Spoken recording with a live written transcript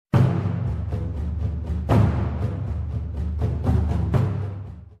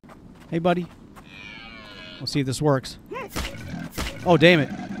Hey, buddy. Let's see if this works. Oh, damn it.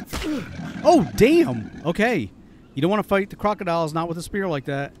 Oh, damn. Okay. You don't want to fight the crocodiles, not with a spear like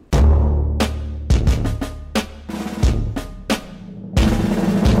that.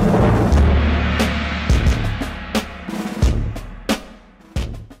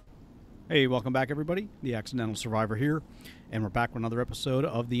 Hey, welcome back, everybody. The Accidental Survivor here, and we're back with another episode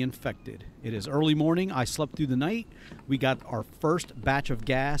of The Infected. It is early morning. I slept through the night. We got our first batch of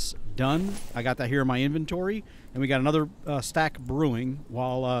gas done. I got that here in my inventory, and we got another stack brewing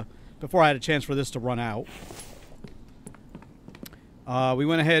while before I had a chance for this to run out. We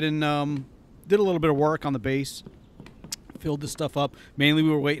went ahead and did a little bit of work on the base, filled this stuff up. Mainly, we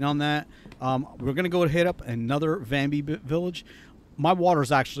were waiting on that. We're going to go and hit up another Vambi village. My water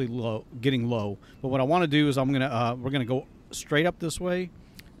is actually getting low, but what I want to do is we're gonna go straight up this way.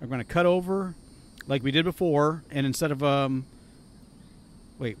 We're gonna cut over like we did before, and instead of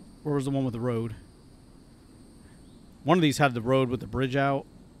wait, where was the one with the road? One of these had the road with the bridge out,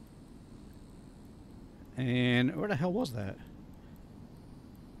 and where the hell was that?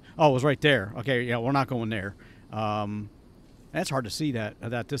 Oh, it was right there. Okay, yeah, we're not going there. That's hard to see that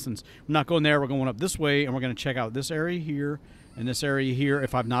at that distance. We're not going there. We're going up this way, and we're gonna check out this area here. In this area here,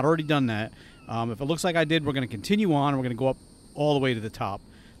 if I've not already done that. If it looks like I did, we're going to continue on. We're going to go up all the way to the top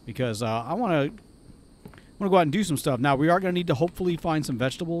because I want to go out and do some stuff. Now, we are going to need to hopefully find some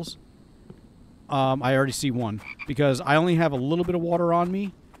vegetables. I already see one because I only have a little bit of water on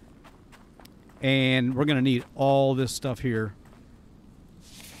me, and we're going to need all this stuff here.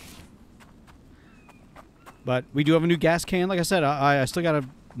 But we do have a new gas can. Like I said, I still got a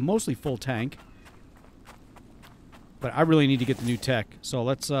mostly full tank. But I really need to get the new tech, so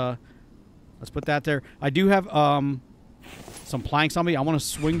let's put that there. I do have some planks on me. I want to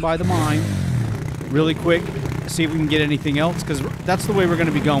swing by the mine really quick, see if we can get anything else, because that's the way we're going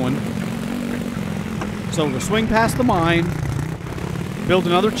to be going. So we'll swing past the mine, build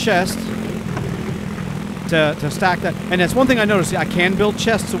another chest to stack that. And that's one thing I noticed. I can build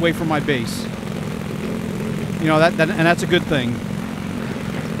chests away from my base. You know, and that's a good thing.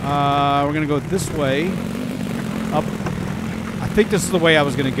 We're going to go this way. Up. I think this is the way I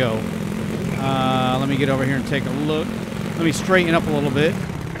was going to go. Let me get over here and take a look. Let me straighten up a little bit.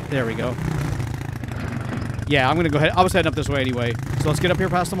 There we go. Yeah, I'm going to go ahead. I was heading up this way anyway. So let's get up here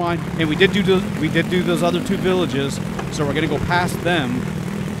past the mine. And we did do those other two villages. So we're going to go past them.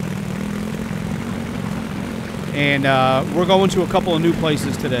 And we're going to a couple of new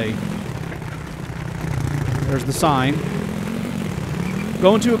places today. There's the sign.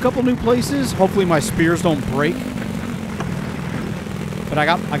 Going to a couple new places. Hopefully my spears don't break. But I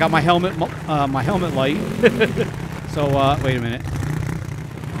got my helmet light. So wait a minute.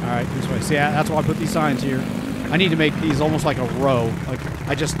 All right, this way. See, that's why I put these signs here. I need to make these almost like a row.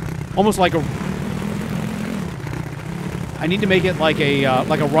 I need to make it like a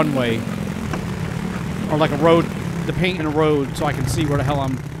runway or like a road. The paint in a road so I can see where the hell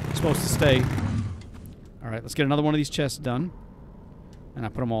I'm supposed to stay. All right, let's get another one of these chests done. And I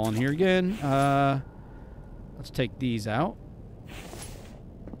put them all in here again. Let's take these out.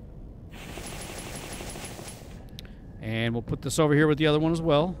 And we'll put this over here with the other one as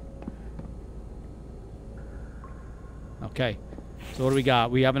well. Okay. So what do we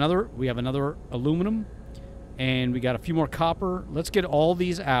got? We have another aluminum. And we got a few more copper. Let's get all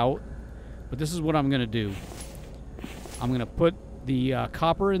these out. But this is what I'm going to do. I'm going to put the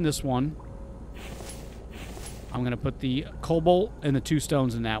copper in this one. I'm going to put the cobalt and the two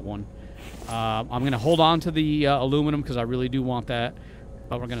stones in that one. I'm going to hold on to the aluminum because I really do want that.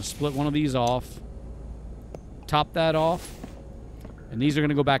 But we're going to split one of these off. Top that off. And these are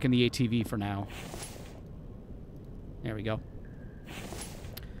going to go back in the ATV for now. There we go.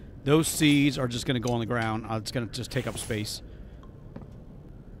 Those seeds are just going to go on the ground. It's going to just take up space.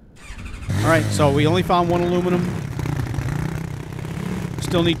 All right, so we only found one aluminum.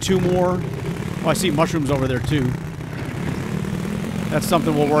 Still need two more. Oh, I see mushrooms over there, too. That's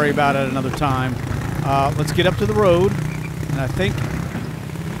something we'll worry about at another time. Let's get up to the road. And I think...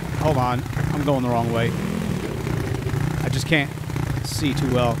 Hold on. I'm going the wrong way. I just can't see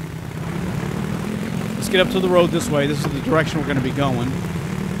too well. Let's get up to the road this way. This is the direction we're going to be going.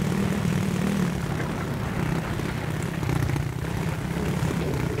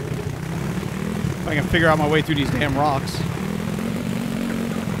 If I can figure out my way through these damn rocks.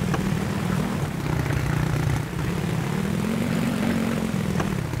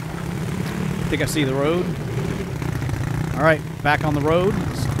 I think I see the road. All right, back on the road.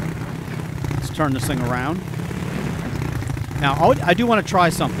 Let's turn this thing around. Now, I do want to try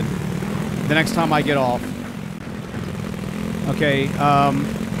something the next time I get off. Okay,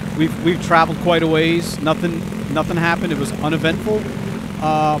 we've traveled quite a ways. Nothing happened. It was uneventful.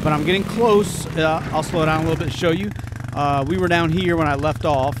 But I'm getting close. I'll slow down a little bit to show you. We were down here when I left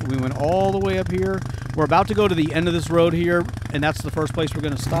off. We went all the way up here. We're about to go to the end of this road here, and that's the first place we're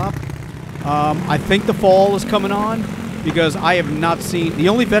going to stop. I think the fall is coming on because I have not seen... The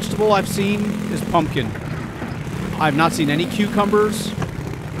only vegetable I've seen is pumpkin. I've not seen any cucumbers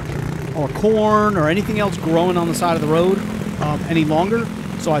or corn or anything else growing on the side of the road any longer.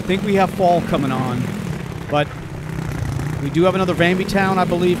 So I think we have fall coming on. But we do have another Vamby town, I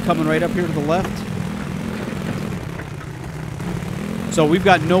believe, coming right up here to the left. So we've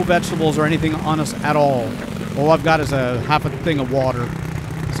got no vegetables or anything on us at all. All I've got is a half a thing of water.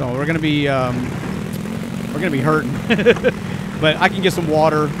 So we're gonna be hurting. But I can get some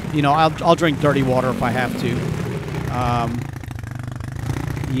water. You know, I'll drink dirty water if I have to.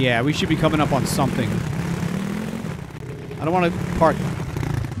 Yeah, we should be coming up on something. I don't want to park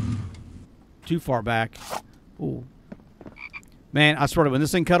too far back. Ooh. Man, I swear to, when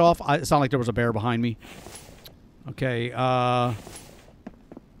this thing cut off, it sounded like there was a bear behind me. Okay,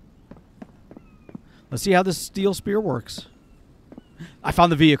 let's see how this steel spear works. I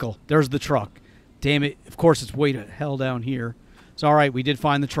found the vehicle. There's the truck. Damn it. Of course, it's way to hell down here. It's all right. We did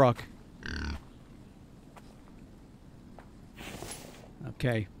find the truck.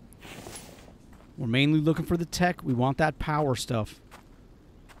 Okay. We're mainly looking for the tech. We want that power stuff.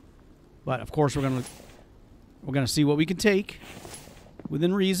 But, of course, we're gonna see what we can take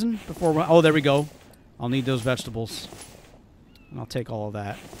within reason before we... Oh, there we go. I'll need those vegetables. And I'll take all of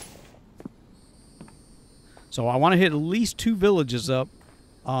that. So I want to hit at least 2 villages up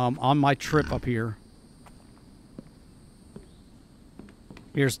on my trip up here.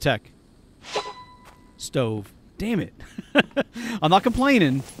 Here's tech. Stove. Damn it. I'm not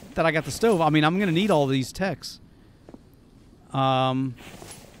complaining that I got the stove. I mean, I'm going to need all these techs. But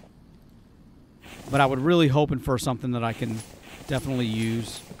I would really hoping for something that I can definitely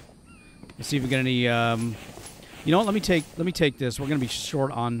use. Let's see if we get any... you know what? Let me take this. We're going to be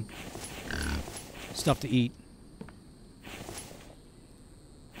short on stuff to eat.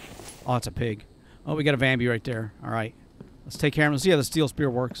 Oh, it's a pig. Oh, we got a Vamby right there. All right. Let's take care of him. Let's see how the steel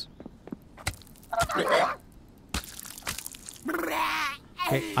spear works.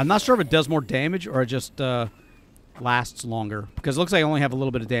 Okay. I'm not sure if it does more damage or it just lasts longer. Because it looks like I only have a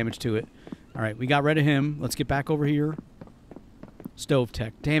little bit of damage to it. All right. We got rid of him. Let's get back over here. Stove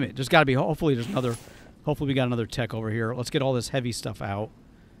tech. Damn it. There's got to be... Hopefully there's another... Hopefully we got another tech over here. Let's get all this heavy stuff out.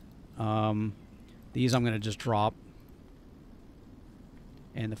 These I'm going to just drop.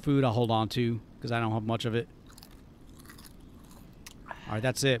 And the food I'll hold on to because I don't have much of it. All right,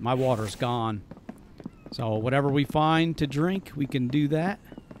 that's it. My water's gone. So whatever we find to drink, we can do that.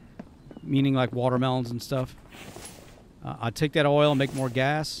 Meaning like watermelons and stuff. I'll take that oil and make more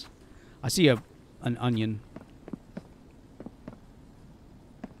gas. I see an onion.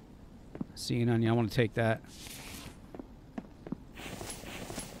 I see an onion. I want to take that.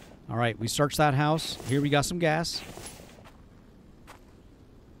 All right, we searched that house. Here we got some gas.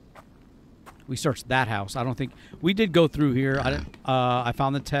 We searched that house. I don't think... We did go through here. I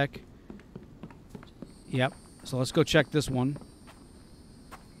found the tech. Yep. So let's go check this one.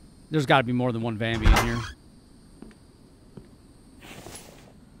 There's got to be more than one Vamby in here.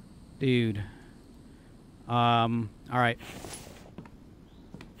 Dude. All right.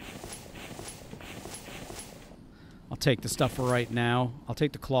 I'll take the stuff for right now. I'll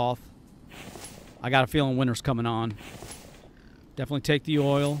take the cloth. I got a feeling winter's coming on. Definitely take the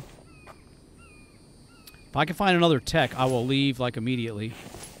oil. If I can find another tech, I will leave, like, immediately.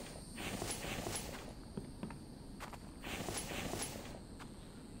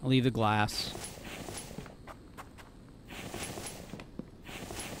 I'll leave the glass.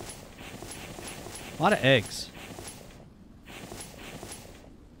 A lot of eggs.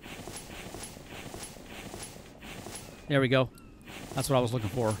 There we go. That's what I was looking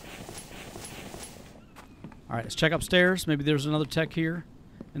for. All right, let's check upstairs. Maybe there's another tech here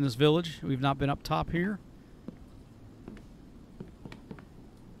in this village. We've not been up top here.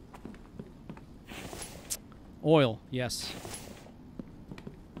 Oil, yes.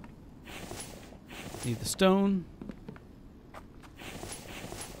 Need the stone.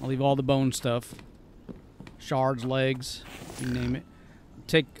 I'll leave all the bone stuff. Shards, legs, you name it.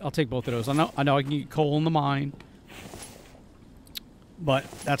 I'll take both of those. I know I can get coal in the mine. But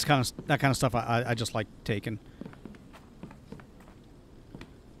that kind of stuff I just like taking.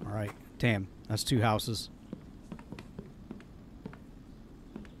 All right. Damn, that's 2 houses.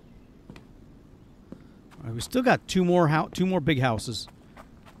 All right, we still got two more big houses.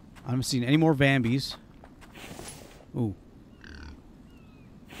 I haven't seen any more Vambys. Ooh.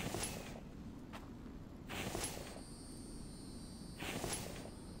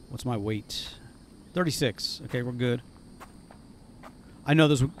 What's my weight? 36. Okay, we're good. I know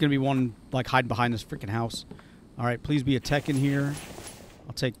there's going to be one, like, hiding behind this freaking house. All right, please be a tech in here.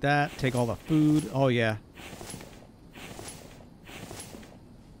 I'll take that. Take all the food. Oh, yeah.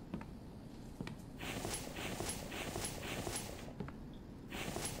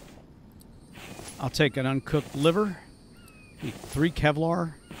 I'll take an uncooked liver. 3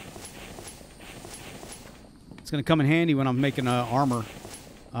 Kevlar. It's going to come in handy when I'm making armor.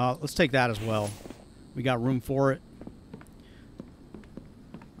 Let's take that as well. We got room for it.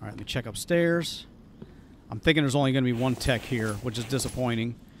 All right, let me check upstairs. I'm thinking there's only going to be 1 tech here, which is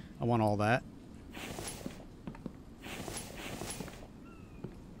disappointing. I want all that.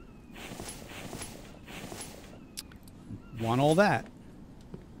 Want all that.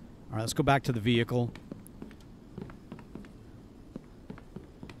 All right, let's go back to the vehicle.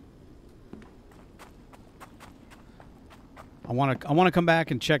 I want to come back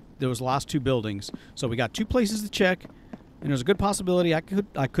and check those last 2 buildings. So we got 2 places to check, and there's a good possibility I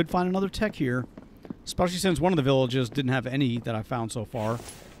could find another tech here, especially since one of the villages didn't have any that I found so far.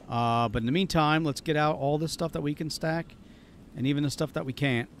 But in the meantime, let's get out all the stuff that we can stack, and even the stuff that we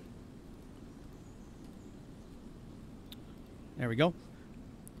can't. There we go.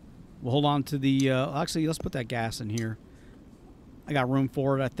 We'll hold on to the... actually, let's put that gas in here. I got room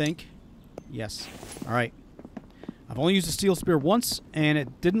for it, I think. Yes. All right. I've only used the steel spear once, and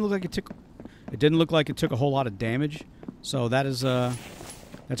it didn't look like it took... It didn't look like it took a whole lot of damage. So that is...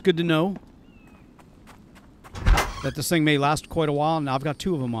 that's good to know. That this thing may last quite a while. Now I've got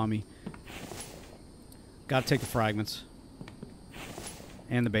 2 of them on me. Got to take the fragments.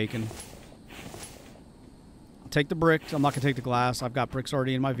 And the bacon. Take the bricks. I'm not going to take the glass. I've got bricks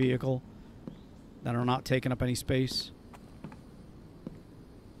already in my vehicle that are not taking up any space.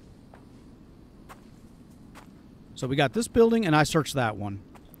 So we got this building, and I searched that one.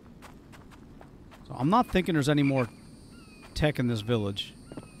 So I'm not thinking there's any more tech in this village.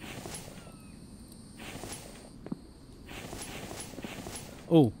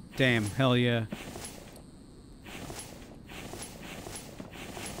 Oh, damn. Hell yeah.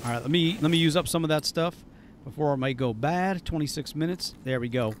 All right, let me use up some of that stuff before it might go bad. 26 minutes. There we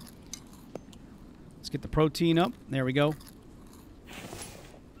go. Let's get the protein up. There we go.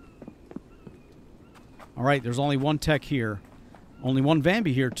 All right, there's only 1 tech here. Only 1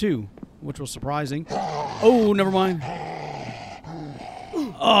 Vambi here, too, which was surprising. Oh, never mind.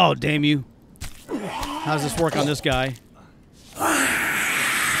 Oh, damn you. How does this work on this guy? I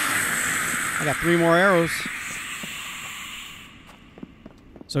got 3 more arrows.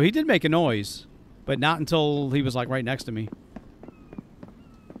 So he did make a noise. But not until he was, like, right next to me.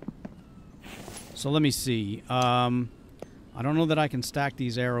 So let me see. I don't know that I can stack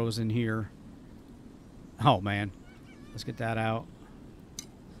these arrows in here. Oh, man. Let's get that out.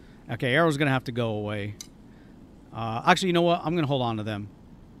 Okay, arrow's going to have to go away. Actually, you know what? I'm going to hold on to them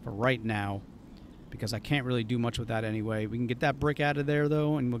for right now. Because I can't really do much with that anyway. We can get that brick out of there,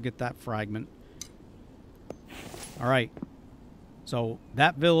 though, and we'll get that fragment. All right. So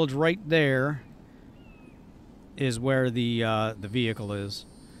that village right there is where the vehicle is.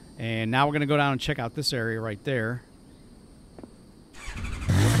 And now we're going to go down and check out this area right there.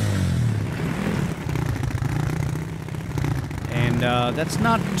 And that's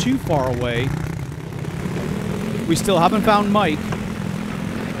not too far away. We still haven't found Mike.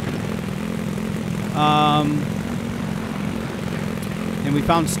 And we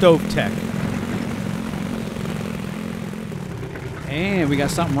found Stove Tech. And we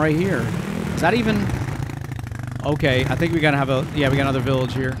got something right here. Is that even... Okay, I think we gotta have a... Yeah, we got another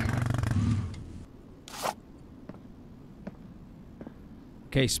village here.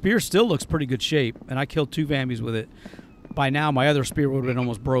 Okay, spear still looks pretty good shape. And I killed 2 Vambis with it. By now, my other spear would have been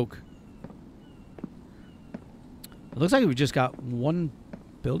almost broke. It looks like we just got 1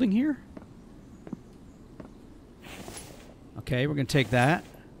 building here. Okay, we're going to take that.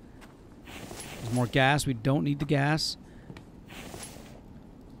 There's more gas. We don't need the gas.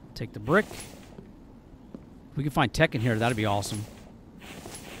 Take the brick. If we can find tech in here, that'd be awesome.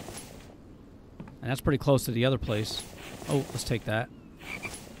 And that's pretty close to the other place. Oh, let's take that.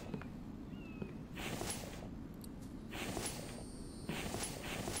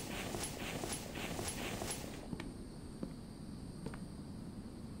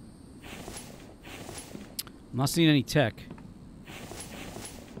 I'm not seeing any tech.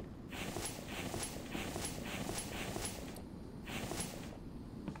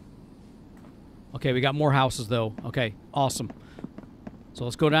 Okay, we got more houses, though. Okay, awesome. So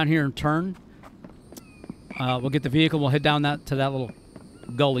let's go down here and turn. We'll get the vehicle. We'll head down to that little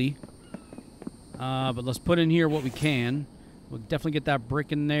gully. But let's put in here what we can. We'll definitely get that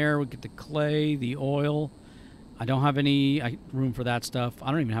brick in there. We'll get the clay, the oil. I don't have any room for that stuff.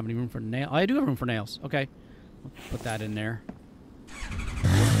 I don't even have any room for nails. I do have room for nails. Okay. I'll put that in there.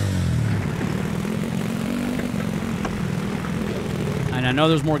 And I know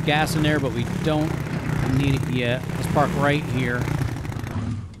there's more gas in there, but we don't need it yet. Let's park right here.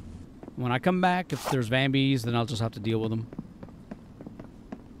 When I come back, if there's Vambies, then I'll just have to deal with them.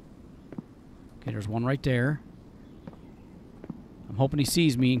 Okay, there's one right there. I'm hoping he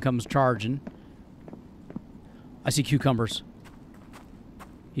sees me and comes charging. I see cucumbers.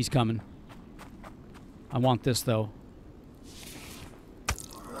 He's coming. I want this, though.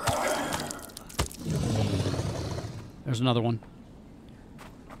 There's another one.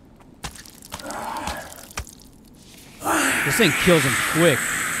 This thing kills him quick.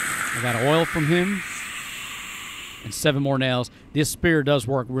 I got oil from him. And 7 more nails. This spear does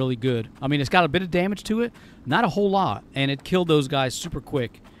work really good. I mean, it's got a bit of damage to it. Not a whole lot. And it killed those guys super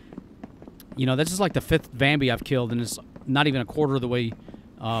quick. You know, this is like the 5th Vambi I've killed. And it's not even a quarter of the way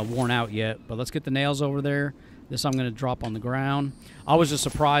worn out yet. But let's get the nails over there. This I'm going to drop on the ground. I was just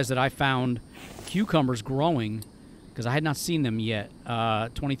surprised that I found cucumbers growing. Because I had not seen them yet.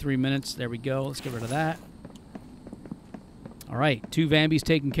 23 minutes. There we go. Let's get rid of that. All right. 2 Vambies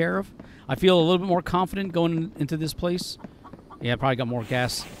taken care of. I feel a little bit more confident going into this place. Yeah, I probably got more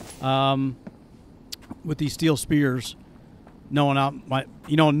gas. With these steel spears, knowing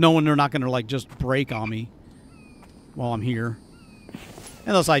knowing they're not going to like just break on me while I'm here,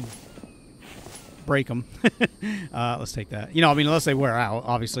 unless I break them. Let's take that. You know, I mean, unless they wear out,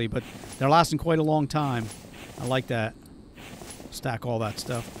 obviously, but they're lasting quite a long time. I like that. Stack all that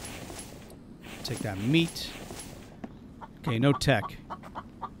stuff. Take that meat. Okay, no tech.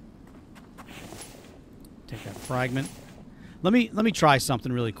 Take that fragment. Let me try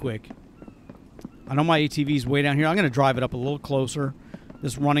something really quick. I know my ATV's way down here. I'm going to drive it up a little closer.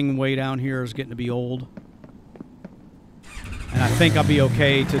 This running way down here is getting to be old. And I think I'll be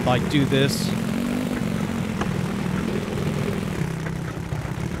okay to, like, do this.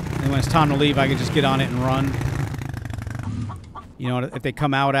 And when it's time to leave, I can just get on it and run. You know, if they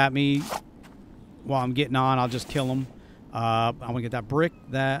come out at me while I'm getting on, I'll just kill them. I'm going to get that brick,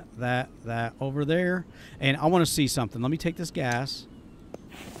 that over there. And I want to see something. Let me take this gas.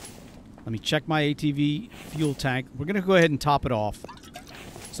 Let me check my ATV fuel tank. We're going to go ahead and top it off.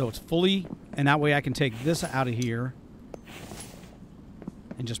 So it's fully, and that way I can take this out of here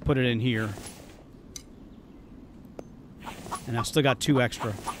and just put it in here. And I've still got 2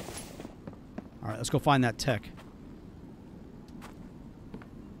 extra. All right, let's go find that tech.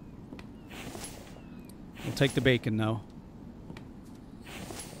 We'll take the bacon, though.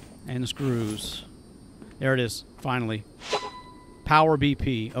 And the screws. There it is, finally. Power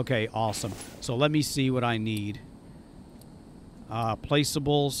BP. Okay, awesome. So let me see what I need.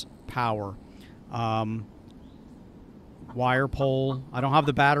 Placeables, power. Wire pole. I don't have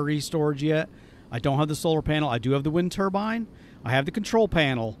the battery storage yet. I don't have the solar panel. I do have the wind turbine. I have the control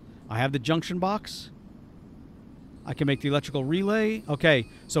panel. I have the junction box. I can make the electrical relay. Okay,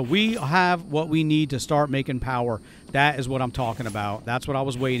 so we have what we need to start making power. That is what I'm talking about. That's what I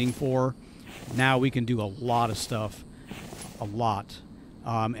was waiting for. Now we can do a lot of stuff. A lot.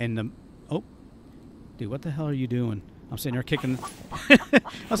 And the... Oh. Dude, what the hell are you doing? I'm sitting there kicking...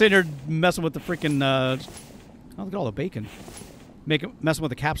 I'm sitting there messing with the freaking... oh, look at all the bacon. Messing with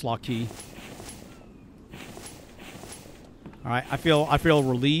the caps lock key. All right, I feel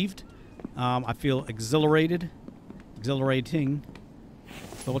relieved. I feel exhilarated. Exhilarating.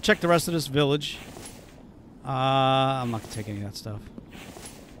 But we'll check the rest of this village. I'm not going to take any of that stuff.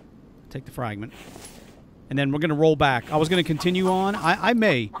 Take the fragment. And then we're going to roll back. I was going to continue on. I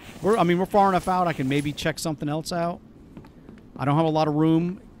may. We're far enough out. I can maybe check something else out. I don't have a lot of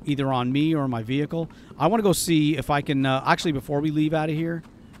room either on me or my vehicle. I want to go see if I can... actually, before we leave out of here,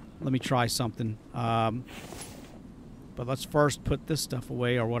 let me try something. But let's first put this stuff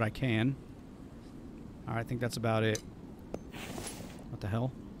away, or what I can. All right, I think that's about it. What the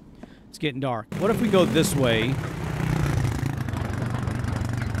hell? It's getting dark. What if we go this way?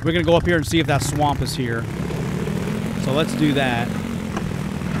 We're going to go up here and see if that swamp is here. So let's do that.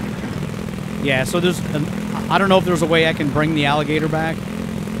 Yeah, so there's... I don't know if there's a way I can bring the alligator back.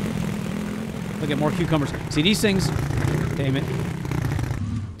 Look at more cucumbers. See, these things... Damn it.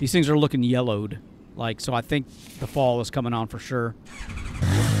 These things are looking yellowed. Like, so I think the fall is coming on for sure.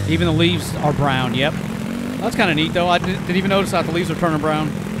 Even the leaves are brown. Yep. That's kind of neat, though. I didn't even notice that the leaves are turning brown.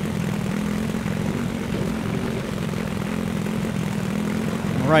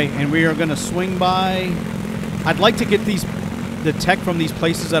 All right, and we are going to swing by. I'd like to get the tech from these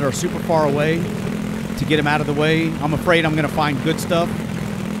places that are super far away. to get him out of the way. I'm afraid I'm going to find good stuff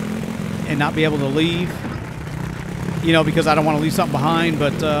and not be able to leave, you know, because I don't want to leave something behind.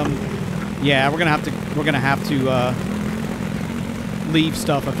 But yeah, we're gonna have to leave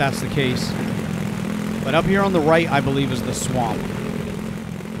stuff if that's the case. But up here on the right, I believe, is the swamp.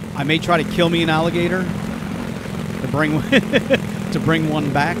 I may try to kill me an alligator to bring to bring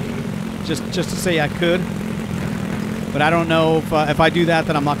one back, just to say I could. But I don't know if I do that,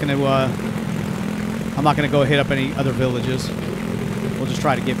 then I'm not going to go hit up any other villages. We'll just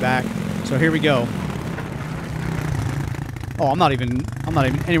try to get back. So here we go. Oh, I'm not even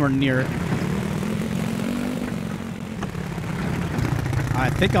anywhere near it. I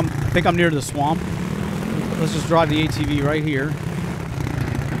think I'm near the swamp. Let's just drive the ATV right here.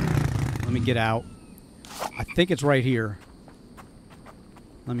 Let me get out. I think it's right here.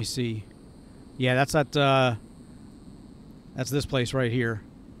 Let me see. Yeah, that's this place right here.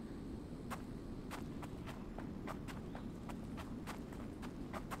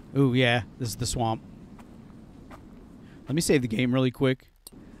 Ooh, yeah, this is the swamp. Let me save the game really quick.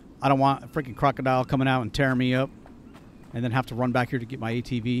 I don't want a freaking crocodile coming out and tearing me up and then have to run back here to get my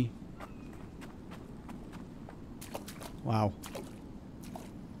ATV. Wow.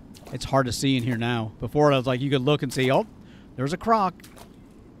 It's hard to see in here now. Before, I was like, you could look and see, oh, there's a croc.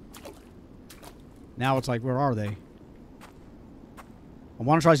 Now it's like, where are they? I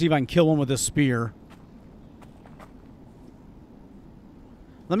want to try to see if I can kill one with this spear.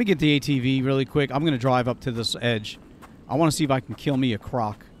 Let me get the ATV really quick. I'm going to drive up to this edge. I want to see if I can kill me a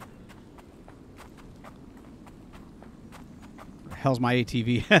croc. Where the hell's my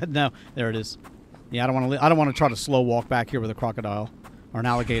ATV? No, there it is. Yeah, I don't want to try to slow walk back here with a crocodile or an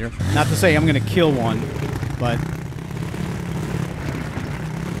alligator. Not to say I'm going to kill one, but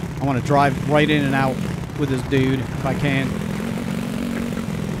I want to drive right in and out with this dude if I can.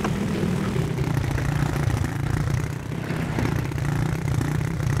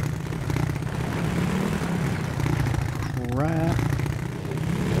 Crap.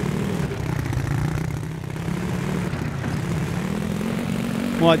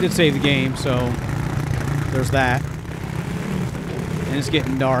 Well, I did save the game, so there's that. And it's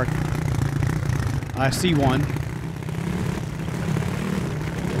getting dark. I see one.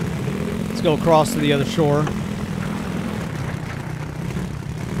 Let's go across to the other shore.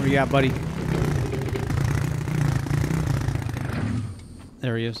 Where you at, buddy?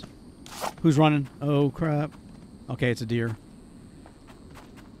 There he is. Who's running? Oh, crap. Okay, it's a deer.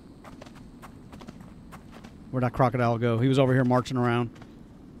 Where'd that crocodile go? He was over here marching around.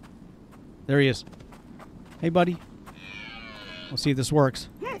 There he is. Hey, buddy. Let's see if this works.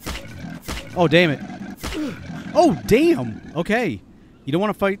 Oh, damn it. Oh, damn. Okay. You don't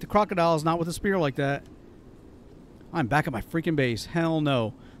want to fight the crocodiles, not with a spear like that. I'm back at my freaking base. Hell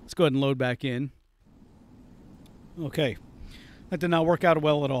no. Let's go ahead and load back in. Okay. That did not work out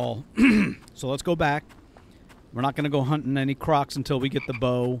well at all. So let's go back. We're not going to go hunting any crocs until we get the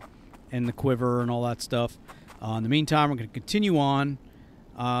bow and the quiver and all that stuff. In the meantime, we're going to continue on.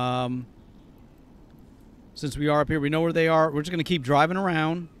 Since we are up here, we know where they are. We're just going to keep driving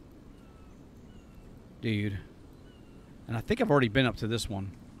around. Dude. And I think I've already been up to this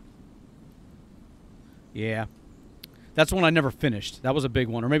one. Yeah. That's one I never finished. That was a big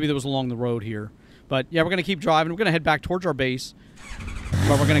one. Or maybe that was along the road here. But, yeah, we're going to keep driving. We're going to head back towards our base.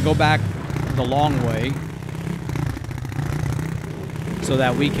 But we're going to go back the long way. So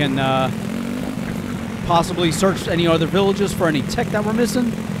that we can possibly search any other villages for any tech that we're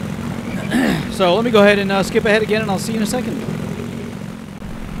missing. So let me go ahead and skip ahead again, and I'll see you in a second.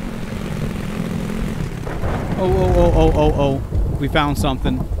 Oh. We found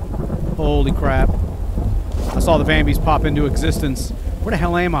something. Holy crap. I saw the Vambies pop into existence. Where the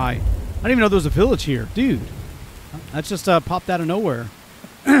hell am I? I didn't even know there was a village here. Dude. That's just popped out of nowhere.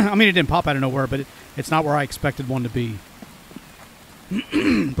 I mean, it didn't pop out of nowhere, but it's not where I expected one to be.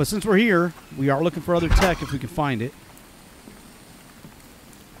 But since we're here, we are looking for other tech if we can find it.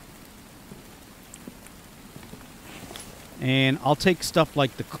 And I'll take stuff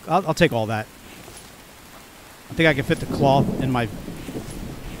like the... I'll take all that. I think I can fit the cloth in my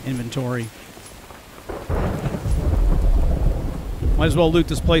inventory. Might as well loot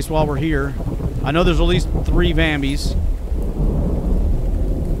this place while we're here. I know there's at least 3 Vambies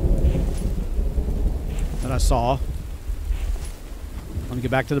that I saw. Let me get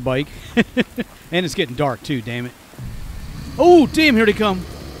back to the bike. And it's getting dark too, damn it. Oh, damn, here they come.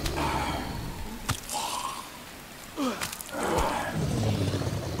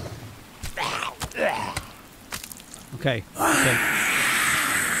 Okay.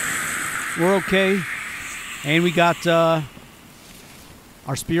 We're okay. And we got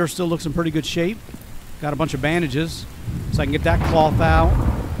our spear still looks in pretty good shape. Got a bunch of bandages, so I can get that cloth out.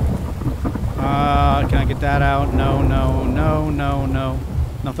 Can I get that out? No, no, no, no, no.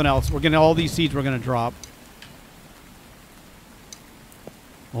 Nothing else. We're getting all these seeds we're going to drop.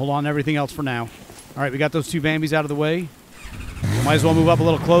 Hold on to everything else for now. All right, we got those two Bambis out of the way. Might as well move up a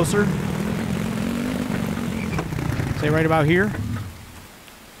little closer. Stay right about here.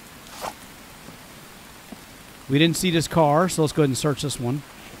 We didn't see this car, so let's go ahead and search this one.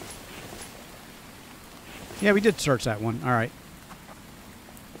 Yeah, we did search that one. All right.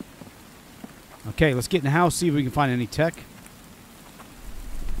 Okay, let's get in the house, see if we can find any tech.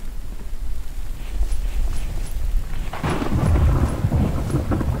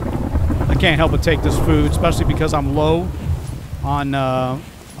 I can't help but take this food, especially because I'm low on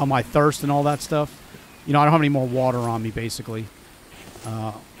my thirst and all that stuff. You know, I don't have any more water on me, basically.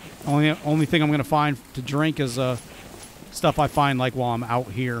 Only thing I'm going to find to drink is stuff I find like while I'm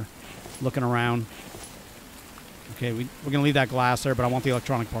out here looking around. Okay, we're going to leave that glass there, but I want the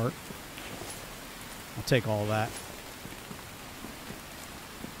electronic part. I'll take all of that.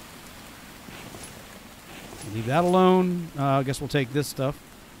 Leave that alone. I guess we'll take this stuff.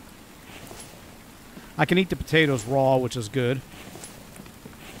 I can eat the potatoes raw, which is good.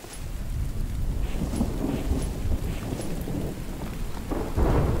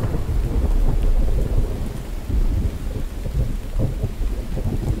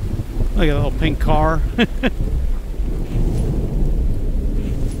 Look at that little pink car.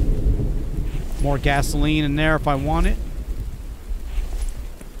 More gasoline in there if I want it.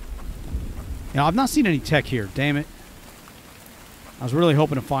 You know, I've not seen any tech here. Damn it. I was really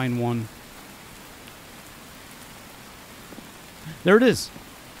hoping to find one. There it is.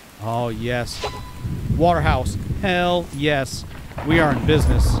 Oh, yes. Waterhouse. Hell yes. We are in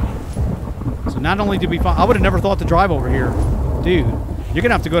business. So not only did we find... I would have never thought to drive over here. Dude, you're going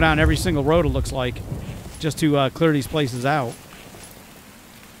to have to go down every single road, it looks like, just to clear these places out.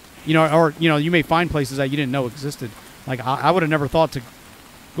 You know, or, you know, you may find places that you didn't know existed. Like, I would have never thought to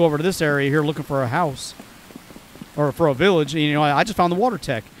go over to this area here looking for a house. Or for a village. You know, I just found the water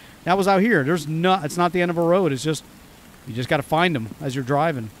tech. That was out here. It's not the end of a road. It's just... You just got to find them as you're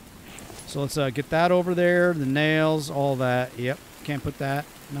driving. So let's get that over there. The nails, all that. Yep. Can't put that.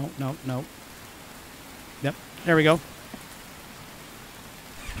 No, no, no. Yep. There we go.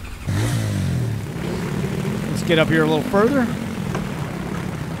 Let's get up here a little further.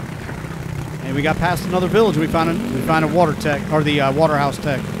 And we got past another village. We found a water tech, or the waterhouse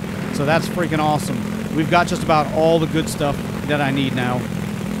tech. So that's freaking awesome. We've got just about all the good stuff that I need now.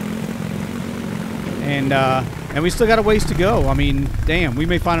 And we still got a ways to go. I mean, damn, we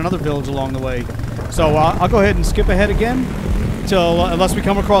may find another village along the way. So I'll go ahead and skip ahead again till unless we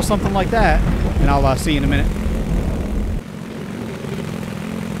come across something like that, and I'll see you in a minute.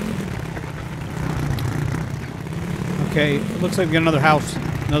 Okay, looks like we got another house,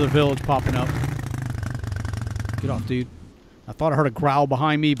 another village popping up. Get off, dude. I thought I heard a growl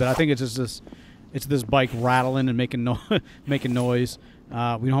behind me, but I think it's just this bike rattling and making noise. We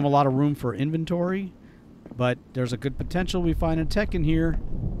don't have a lot of room for inventory. But there's a good potential we find a tech in here.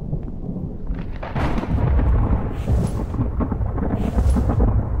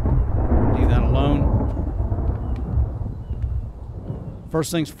 Leave that alone.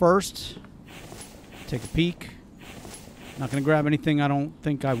 First things first. Take a peek. Not going to grab anything I don't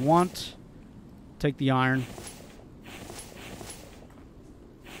think I want. Take the iron.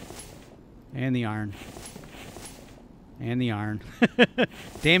 And the iron. And the iron.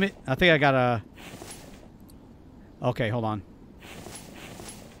 Damn it. I think I got a... Okay, hold on.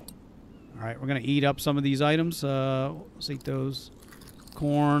 All right, we're going to eat up some of these items. Let's eat those.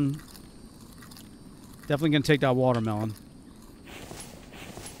 Corn. Definitely going to take that watermelon.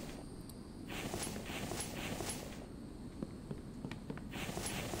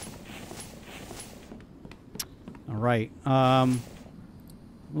 All right.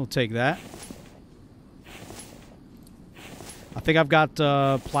 We'll take that. I think I've got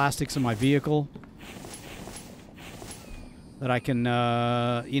plastics in my vehicle that I can,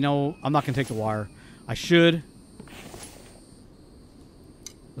 you know, I'm not going to take the wire. I should.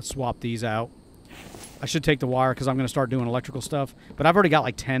 Let's swap these out. I should take the wire because I'm going to start doing electrical stuff. But I've already got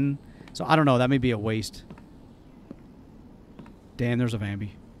like 10, so I don't know. That may be a waste. Damn, there's a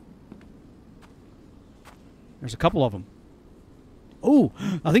Bambi. There's a couple of them. Oh,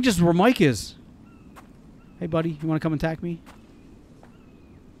 I think this is where Mike is. Hey, buddy, you want to come attack me?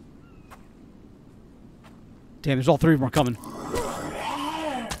 Damn, there's all three of them are coming.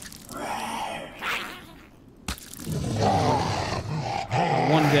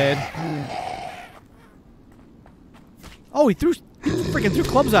 One dead. Oh, he freaking threw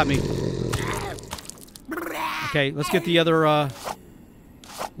clubs at me. Okay, let's get the other.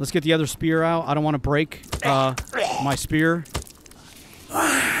 Let's get the other spear out. I don't want to break my spear.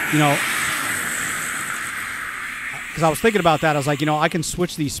 You know, because I was thinking about that. I was like, you know, I can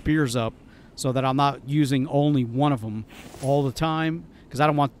switch these spears up so that I'm not using only one of them all the time, because I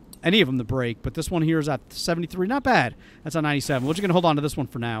don't want any of them to break. But this one here is at 73. Not bad. That's on 97. We're just going to hold on to this one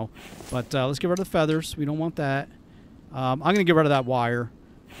for now. But let's get rid of the feathers. We don't want that. I'm going to get rid of that wire.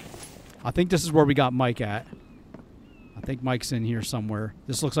 I think this is where we got Mike at. I think Mike's in here somewhere.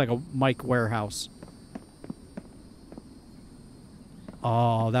 This looks like a Mike warehouse.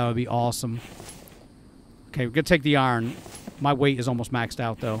 Oh, that would be awesome. Okay, we're going to take the iron. My weight is almost maxed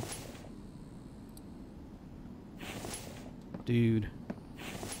out, though. Dude.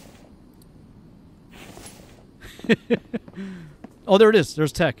 Oh, there it is.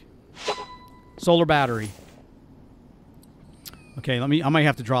 There's tech. Solar battery. Okay, I might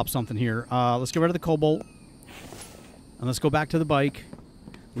have to drop something here. Let's get rid of the cobalt. And let's go back to the bike.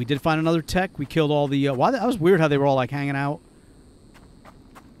 We did find another tech. We killed all the... that was weird how they were all, like, hanging out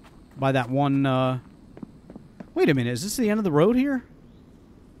by that one... Wait a minute. Is this the end of the road here?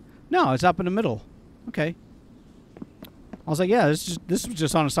 No, it's up in the middle. Okay. I was like, yeah, this was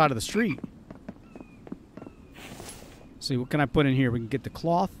just on the side of the street. See, what can I put in here? We can get the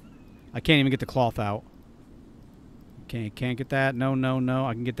cloth. I can't even get the cloth out. Okay, can't get that. No, no, no.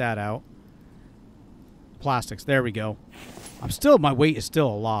 I can get that out. Plastics. There we go. My weight is still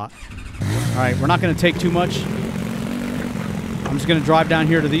a lot. All right, we're not going to take too much. I'm just going to drive down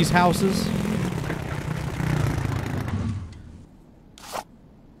here to these houses.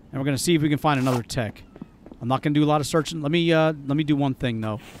 And we're going to see if we can find another tech. I'm not going to do a lot of searching. Let me do one thing,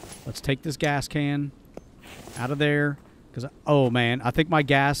 though. Let's take this gas can out of there. Because, oh, man, I think my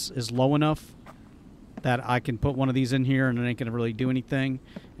gas is low enough that I can put one of these in here and it ain't going to really do anything.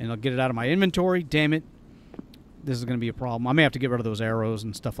 And I'll get it out of my inventory. Damn it. This is going to be a problem. I may have to get rid of those arrows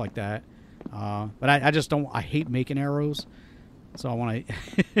and stuff like that. But I just don't... I hate making arrows. So I want to...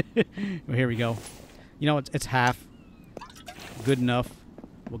 Well, here we go. You know, it's half. Good enough.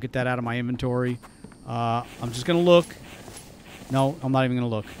 We'll get that out of my inventory. I'm just going to look. No, I'm not even going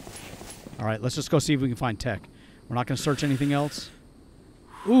to look. All right, let's just go see if we can find tech. We're not going to search anything else.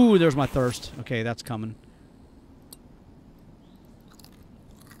 Ooh, there's my thirst. Okay, that's coming.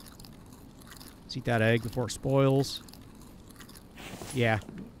 Let's eat that egg before it spoils. Yeah.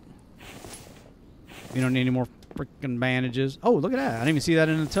 We don't need any more freaking bandages. Oh, look at that. I didn't even see that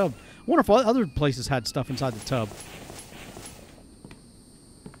in the tub. I wonder if other places had stuff inside the tub.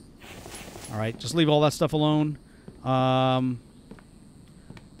 All right, just leave all that stuff alone. There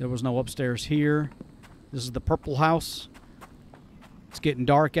was no upstairs here. This is the purple house. It's getting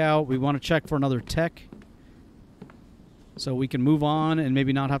dark out. We want to check for another tech so we can move on and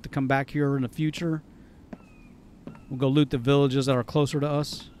maybe not have to come back here in the future. We'll go loot the villages that are closer to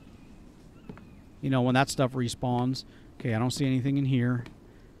us. You know, when that stuff respawns. Okay, I don't see anything in here.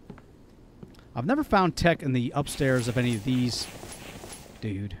 I've never found tech in the upstairs of any of these.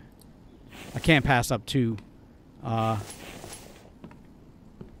 Dude. I can't pass up two.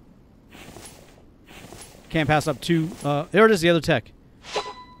 Can't pass up two. There it is, the other tech.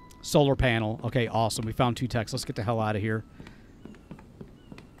 Solar panel. Okay, awesome. We found two techs. Let's get the hell out of here.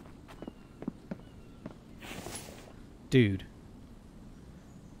 Dude.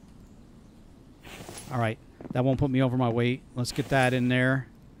 Alright. That won't put me over my weight. Let's get that in there.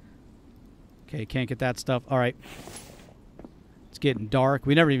 Okay, can't get that stuff. Alright. It's getting dark.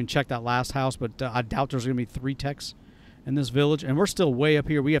 We never even checked that last house, but I doubt there's going to be 3 techs in this village. And we're still way up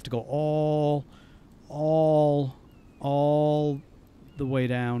here. We have to go all the way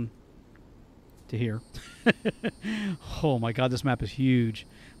down to here. Oh my god, this map is huge.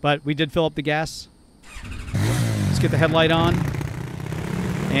 But we did fill up the gas. Let's get the headlight on.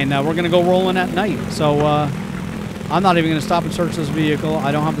 And we're going to go rolling at night. So I'm not even going to stop and search this vehicle.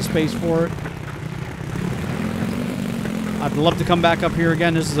 I don't have the space for it. I'd love to come back up here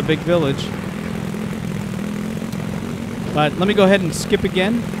again. This is a big village. But let me go ahead and skip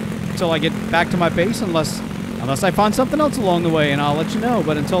again until I get back to my base, unless I find something else along the way, and I'll let you know.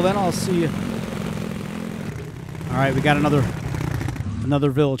 But until then, I'll see you. All right, we got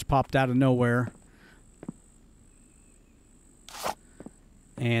another village popped out of nowhere.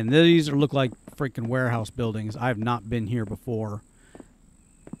 And these look like freaking warehouse buildings. I have not been here before.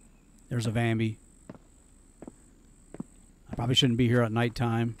 There's a Vambi. I probably shouldn't be here at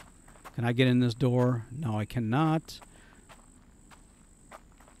nighttime. Can I get in this door? No, I cannot.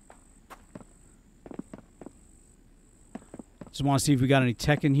 Just want to see if we got any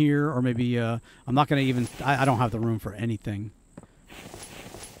tech in here, or maybe I'm not going to even... I don't have the room for anything.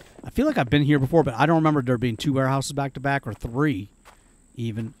 I feel like I've been here before, but I don't remember there being 2 warehouses back to back or 3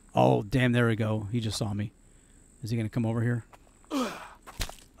 even. Oh, damn, there we go. He just saw me. Is he going to come over here? Okay,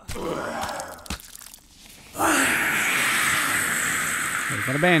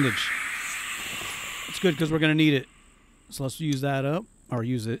 got a bandage. It's good because we're going to need it. So let's use that up, or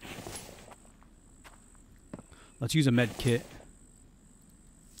use it. Let's use a med kit.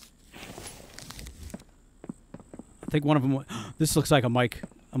 I think one of them... This looks like a Mike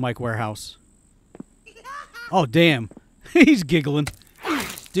warehouse. Oh, damn. He's giggling.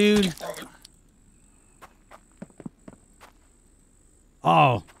 Dude.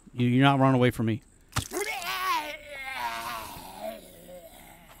 Oh, you're not running away from me.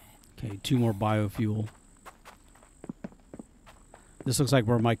 Okay, 2 more biofuel. This looks like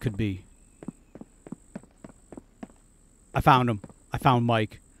where Mike could be. I found him. I found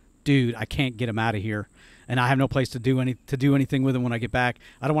Mike. Dude, I can't get him out of here. And I have no place to do anything with him when I get back.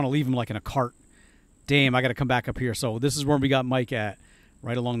 I don't want to leave him like in a cart. Damn, I got to come back up here. So this is where we got Mike at,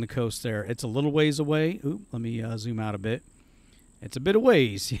 right along the coast there. It's a little ways away. Ooh, let me zoom out a bit. It's a bit of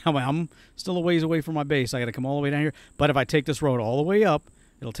ways. I'm still a ways away from my base. I got to come all the way down here. But if I take this road all the way up,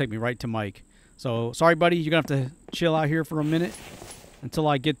 it'll take me right to Mike. So sorry, buddy. You're going to have to chill out here for a minute until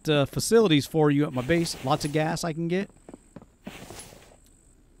I get facilities for you at my base. Lots of gas I can get.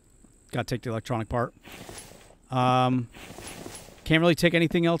 Got to take the electronic part. Can't really take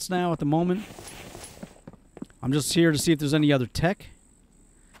anything else now at the moment. I'm just here to see if there's any other tech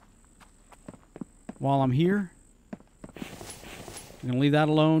while I'm here. I'm going to leave that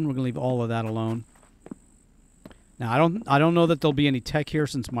alone. We're going to leave all of that alone. Now, I don't know that there'll be any tech here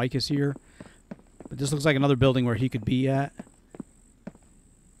since Mike is here. But this looks like another building where he could be at.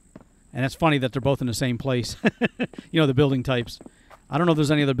 And it's funny that they're both in the same place. You know, the building types. I don't know if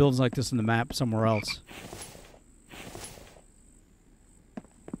there's any other buildings like this in the map somewhere else.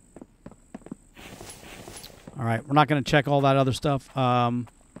 All right, we're not going to check all that other stuff. Oh,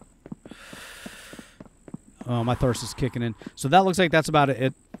 my thirst is kicking in. So that looks like that's about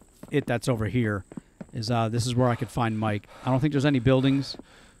it that's over here. This is where I could find Mike. I don't think there's any buildings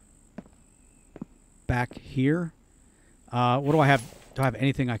back here. What do I have? Do I have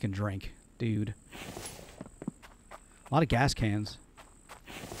anything I can drink? Dude. A lot of gas cans.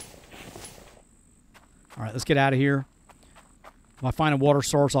 All right, let's get out of here. If I find a water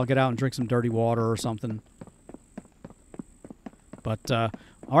source, I'll get out and drink some dirty water or something. But, all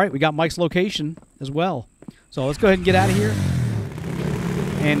right, we got Mike's location as well. So let's go ahead and get out of here.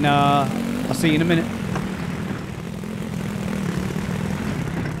 And I'll see you in a minute.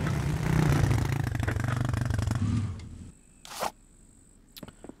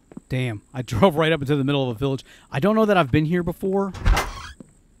 Damn, I drove right up into the middle of a village. I don't know that I've been here before.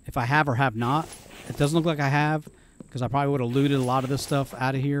 If I have or have not. It doesn't look like I have, because I probably would have looted a lot of this stuff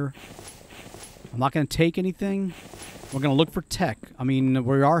out of here. I'm not going to take anything. We're going to look for tech. I mean,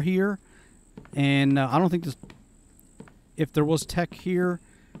 we are here, and I don't think this... If there was tech here,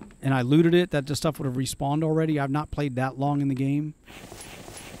 and I looted it, that the stuff would have respawned already. I've not played that long in the game.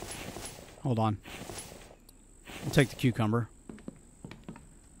 Hold on. We'll take the cucumber.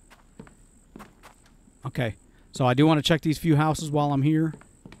 Okay, so I do want to check these few houses while I'm here.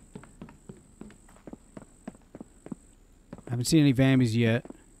 I haven't seen any Vambies yet.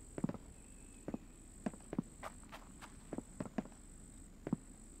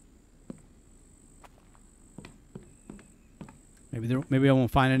 Maybe I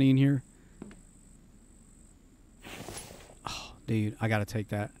won't find any in here. Oh, dude, I gotta take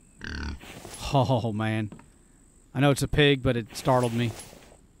that. Oh man, I know it's a pig, but it startled me.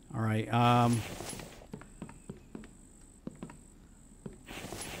 All right.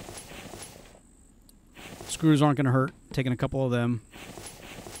 Screws aren't gonna hurt. Taking a couple of them.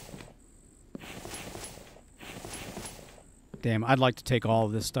 Damn, I'd like to take all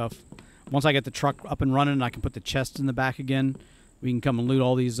of this stuff. Once I get the truck up and running and I can put the chests in the back again, we can come and loot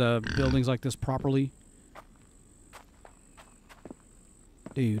all these buildings like this properly.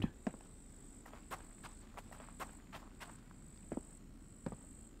 Dude.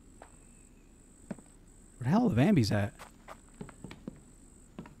 Where the hell are the Vambies at?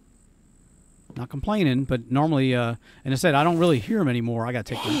 Not complaining, but normally, and I said, I don't really hear them anymore. I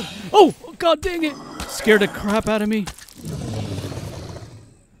gotta take them. Oh, god dang it! Scared the crap out of me.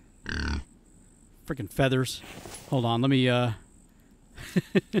 Freaking feathers. Hold on, let me,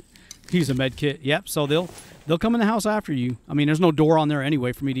 use a med kit. Yep, so they'll come in the house after you. I mean, there's no door on there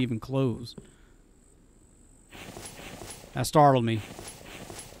anyway for me to even close. That startled me.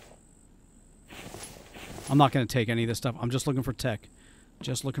 I'm not gonna take any of this stuff. I'm just looking for tech.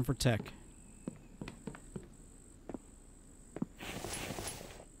 Just looking for tech.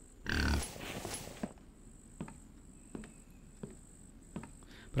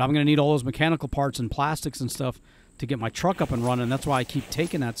 But I'm going to need all those mechanical parts and plastics and stuff to get my truck up and running. That's why I keep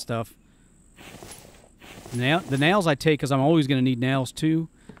taking that stuff. The nails I take because I'm always going to need nails too.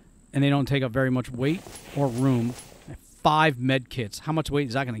 And they don't take up very much weight or room. 5 med kits. How much weight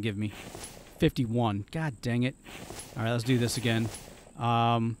is that going to give me? 51. God dang it. All right, let's do this again.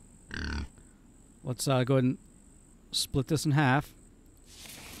 Let's go ahead and split this in half.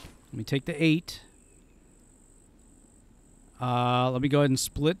 Let me take the 8. Let me go ahead and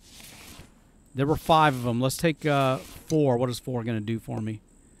split. There were 5 of them. Let's take 4. What is 4 going to do for me?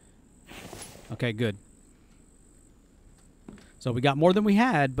 Okay, good. So we got more than we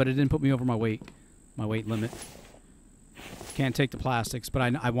had, but it didn't put me over my weight limit. Can't take the plastics, but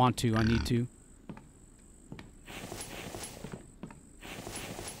I want to. I need to.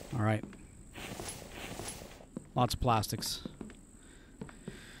 All right. Lots of plastics.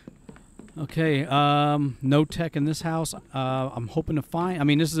 Okay, no tech in this house. I'm hoping to find... I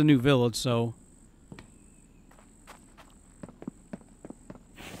mean, this is a new village, so...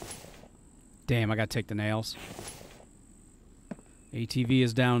 Damn, I gotta take the nails. ATV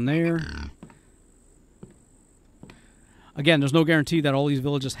is down there. Again, there's no guarantee that all these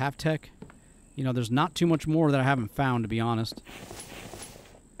villages have tech. You know, there's not too much more that I haven't found, to be honest.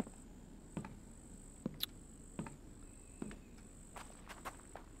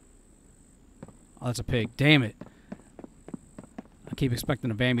 Oh, that's a pig. Damn it. I keep expecting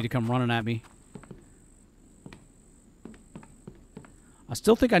a Bambi to come running at me. I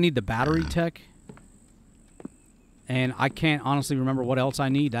still think I need the battery tech. And I can't honestly remember what else I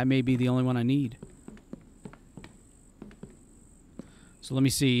need. That may be the only one I need. So let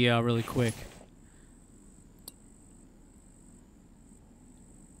me see really quick.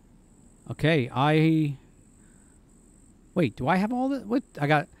 Okay, Wait, do I have all the... What? I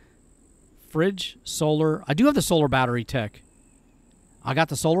got... Fridge, solar. I do have the solar battery tech. I got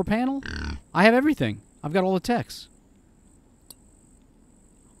the solar panel. I have everything. I've got all the techs.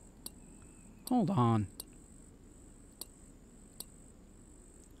 Hold on.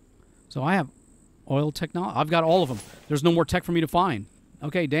 So I have oil technology. I've got all of them. There's no more tech for me to find.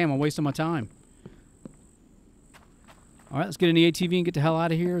 Okay, damn, I'm wasting my time. All right, let's get in the ATV and get the hell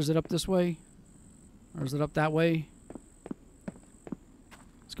out of here. Is it up this way? Or is it up that way?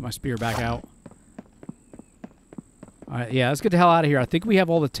 Let's get my spear back out. All right, yeah, let's get the hell out of here. I think we have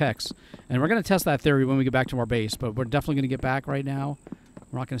all the techs. And we're going to test that theory when we get back to our base. But we're definitely going to get back right now.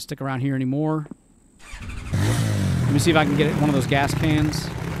 We're not going to stick around here anymore. Let me see if I can get one of those gas cans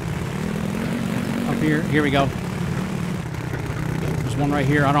up here. Here we go. There's one right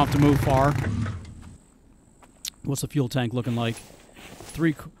here. I don't have to move far. What's the fuel tank looking like?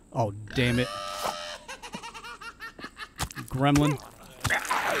 3... Oh, damn it. Gremlin.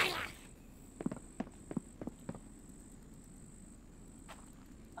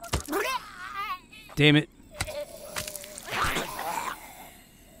 Damn it.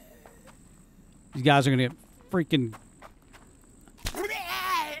 These guys are going to get freaking...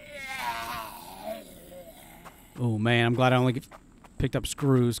 Oh, man. I'm glad I only picked up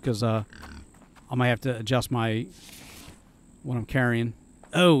screws because I might have to adjust my... what I'm carrying.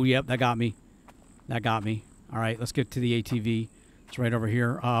 Oh, yep. That got me. That got me. All right. Let's get to the ATV. It's right over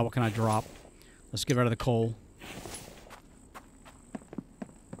here. What can I drop? Let's get rid of the coal.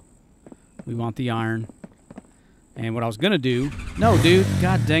 We want the iron. And what I was going to do... No, dude.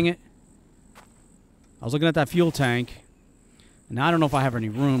 God dang it. I was looking at that fuel tank. And now I don't know if I have any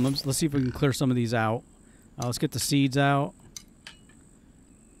room. Let's see if we can clear some of these out. Let's get the seeds out.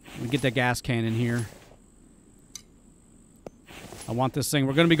 Let me get that gas can in here. I want this thing...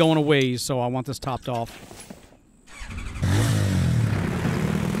 We're going to be going a ways, so I want this topped off.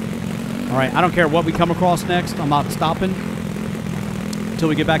 Alright, I don't care what we come across next. I'm not stopping until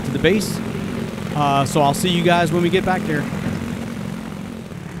we get back to the base. So I'll see you guys when we get back there.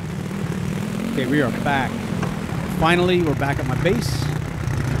 Okay, we are back. Finally, we're back at my base.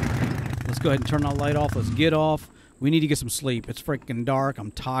 Let's go ahead and turn that light off. Let's get off. We need to get some sleep. It's freaking dark.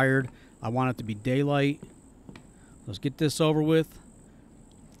 I'm tired. I want it to be daylight. Let's get this over with.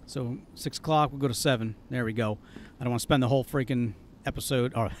 So 6 o'clock, we'll go to 7. There we go. I don't want to spend the whole freaking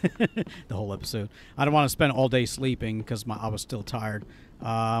episode, or the whole episode. I don't want to spend all day sleeping because I was still tired.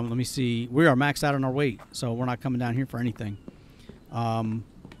 Let me see. We are maxed out on our weight, so we're not coming down here for anything.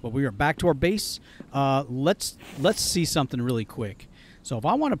 But we are back to our base. Let's see something really quick. So if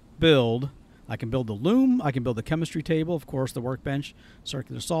I want to build, I can build the loom. I can build the chemistry table, of course, the workbench,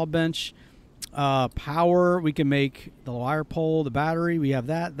 circular saw bench. Power, we can make the wire pole, the battery. We have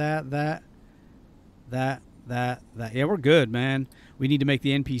that, Yeah, we're good, man. We need to make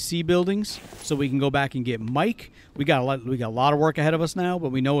the NPC buildings so we can go back and get Mike. We got a lot of work ahead of us now,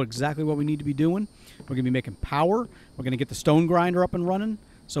 but we know exactly what we need to be doing. We're gonna be making power. We're gonna get the stone grinder up and running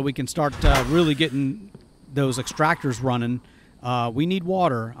so we can start really getting those extractors running. We need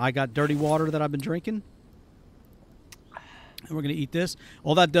water. I got dirty water that I've been drinking, and we're gonna eat this.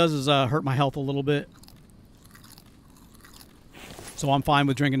 All that does is hurt my health a little bit. So I'm fine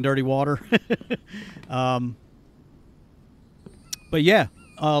with drinking dirty water. But yeah,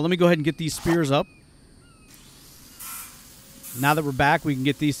 let me go ahead and get these spears up. Now that we're back, we can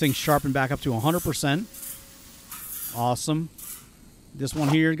get these things sharpened back up to 100%. Awesome. This one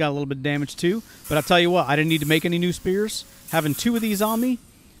here got a little bit of damage too. But I'll tell you what, I didn't need to make any new spears. Having 2 of these on me,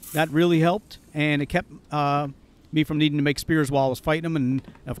 that really helped. And it kept me from needing to make spears while I was fighting them. And,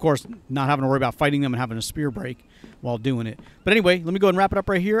 of course, not having to worry about fighting them and having a spear break while doing it. But anyway, let me go ahead and wrap it up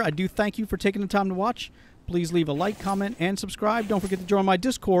right here. I do thank you for taking the time to watch. Please leave a like, comment, and subscribe. Don't forget to join my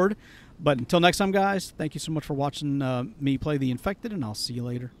Discord. But until next time, guys, thank you so much for watching me play The Infected, and I'll see you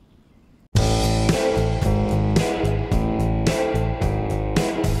later.